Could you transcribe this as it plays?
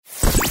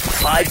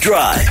5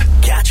 Drive.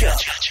 Catch up.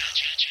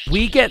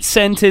 We get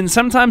sent in,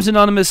 sometimes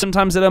anonymous,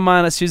 sometimes they don't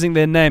mind us using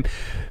their name,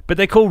 but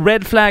they're called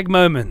red flag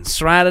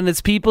moments, right? And it's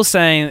people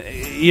saying,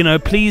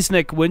 please,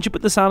 Nick, won't you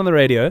put this out on the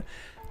radio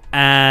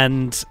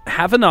and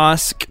have an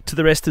ask to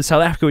the rest of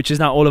South Africa, which is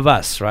now all of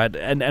us, right?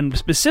 And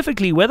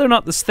specifically whether or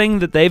not this thing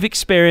that they've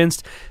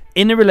experienced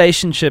in a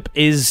relationship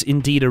is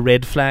indeed a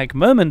red flag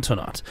moment or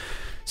not.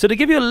 So to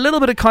give you a little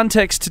bit of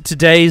context to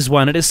today's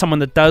one, it is someone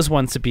that does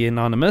want to be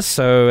anonymous,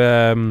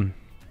 so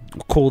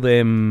we'll call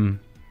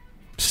them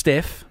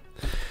Steph.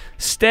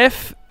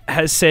 Steph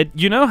has said,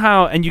 you know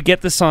how, and you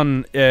get this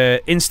on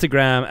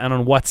Instagram and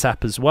on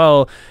WhatsApp as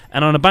well,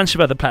 and on a bunch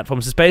of other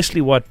platforms. It's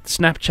basically what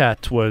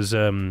Snapchat was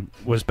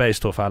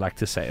based off, I like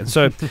to say. And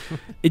so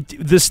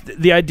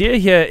the idea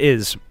here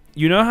is,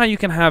 you know how you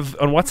can have,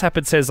 on WhatsApp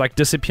it says like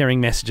disappearing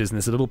messages, and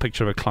there's a little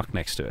picture of a clock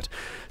next to it.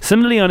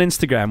 Similarly on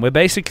Instagram, where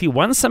basically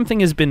once something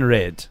has been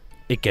read,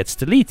 it gets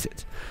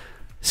deleted.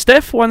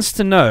 Steph wants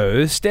to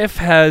know, Steph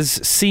has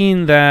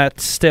seen that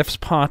Steph's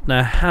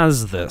partner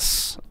has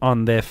this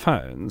on their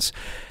phones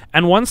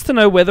and wants to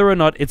know whether or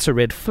not it's a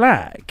red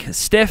flag.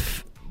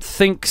 Steph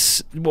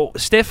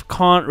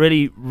can't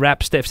really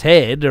wrap Steph's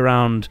head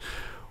around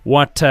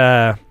what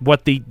the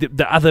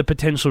other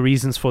potential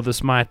reasons for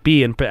this might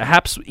be, and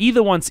perhaps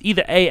either wants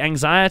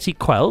anxiety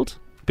quelled,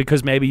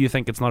 because maybe you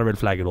think it's not a red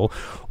flag at all,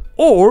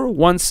 or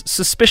wants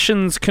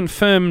suspicions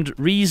confirmed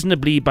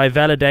reasonably by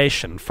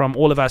validation from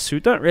all of us who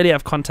don't really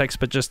have context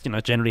but just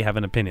generally have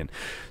an opinion.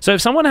 So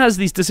if someone has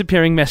these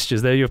disappearing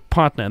messages, they're your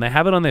partner and they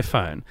have it on their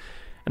phone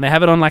and they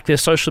have it on like their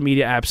social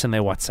media apps and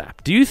their WhatsApp,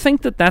 do you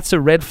think that that's a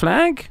red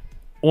flag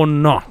or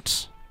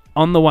not?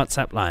 On the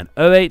WhatsApp line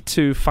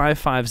 082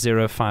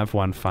 550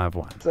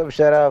 5151. What's up,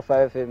 shout out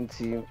 5M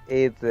team.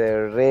 It's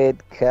a red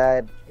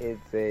card,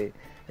 it's a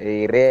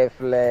red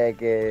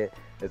flag,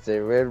 it's a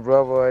red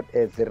robot,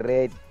 it's a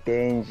red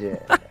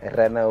danger.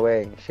 Run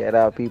away. Shout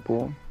out,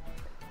 people.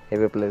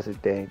 Have a blessed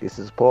day. This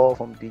is Paul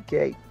from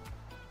DK.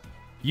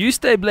 You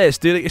stay blessed,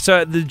 dude.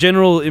 So the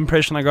general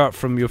impression I got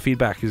from your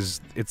feedback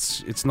is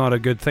it's not a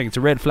good thing. It's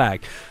a red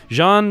flag.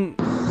 Jean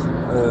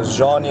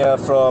here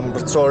from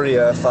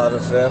Pretoria,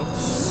 5FM.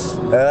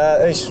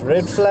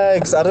 Red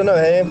flags, I don't know,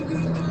 hey.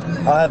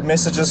 I have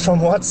messages from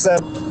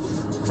WhatsApp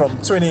from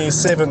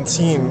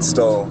 2017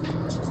 still.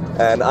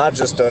 And I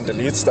just don't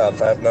delete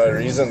stuff. I have no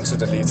reason to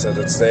delete it.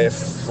 It's there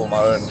for my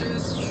own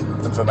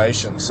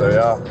information. So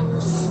yeah,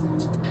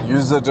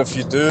 use it if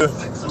you do,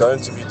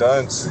 don't if you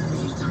don't.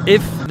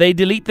 If they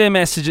delete their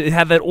messages,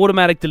 have that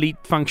automatic delete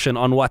function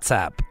on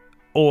WhatsApp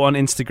or on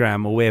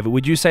Instagram or wherever,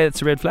 would you say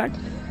it's a red flag?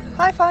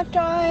 Hi, 5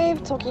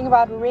 Drive. Talking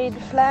about red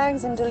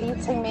flags and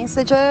deleting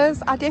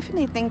messages. I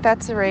definitely think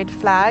that's a red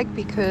flag,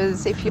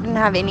 because if you didn't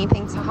have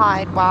anything to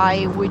hide,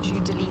 why would you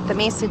delete the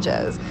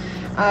messages?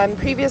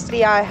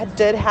 Previously, I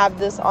did have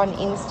this on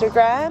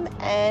Instagram,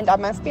 and I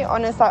must be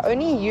honest, I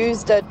only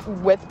used it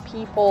with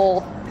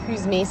people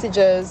whose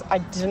messages I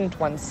didn't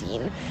want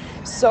seen.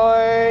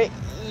 So,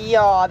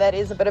 yeah, that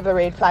is a bit of a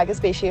red flag,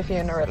 especially if you're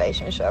in a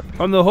relationship.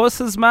 From the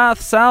horse's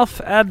mouth,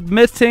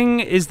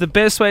 self-admitting is the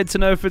best way to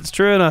know if it's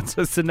true or not.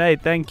 So,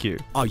 Sinead, thank you.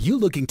 Are you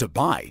looking to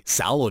buy,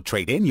 sell, or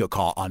trade in your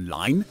car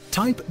online?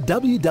 Type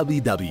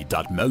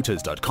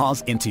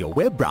www.motors.cars into your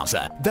web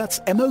browser.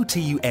 That's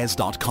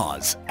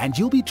motus.cars, and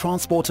you'll be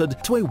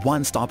transported to a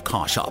one-stop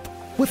car shop.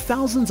 With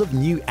thousands of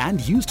new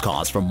and used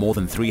cars from more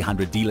than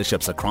 300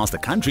 dealerships across the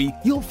country,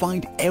 you'll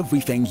find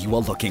everything you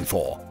are looking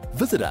for.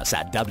 Visit us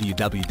at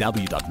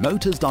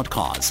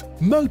www.motors.cars.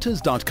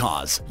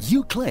 Motors.cars.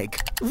 You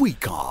click, we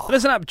car.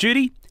 Listen up,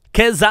 Judy.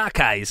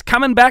 Kezaka is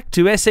coming back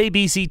to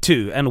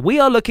SABC2, and we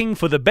are looking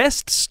for the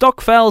best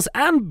stokvels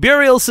and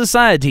burial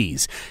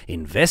societies,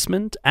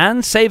 investment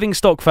and saving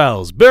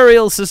stokvels,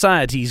 burial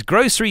societies,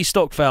 grocery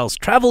stokvels,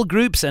 travel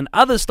groups, and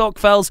other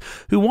stokvels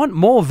who want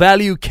more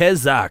value.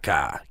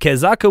 Kezaka.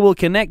 Kezaka will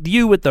connect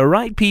you with the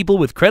right people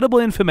with credible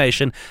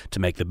information to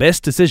make the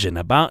best decision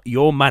about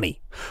your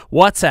money.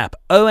 WhatsApp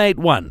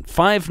 081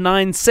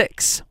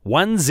 596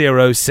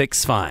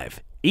 1065.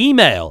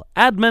 Email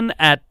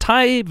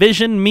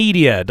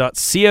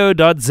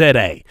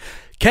admin@thaivisionmedia.co.za.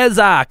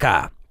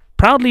 Kezaka,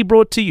 proudly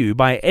brought to you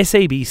by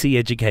SABC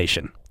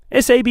Education.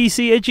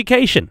 SABC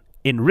Education,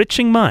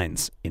 enriching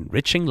minds,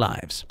 enriching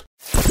lives.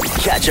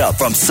 Catch up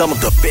from some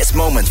of the best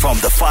moments from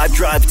the 5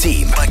 Drive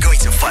team by going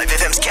to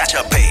 5FM's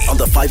catch-up page on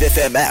the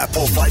 5FM app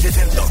or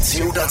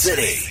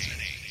 5FM.co.za.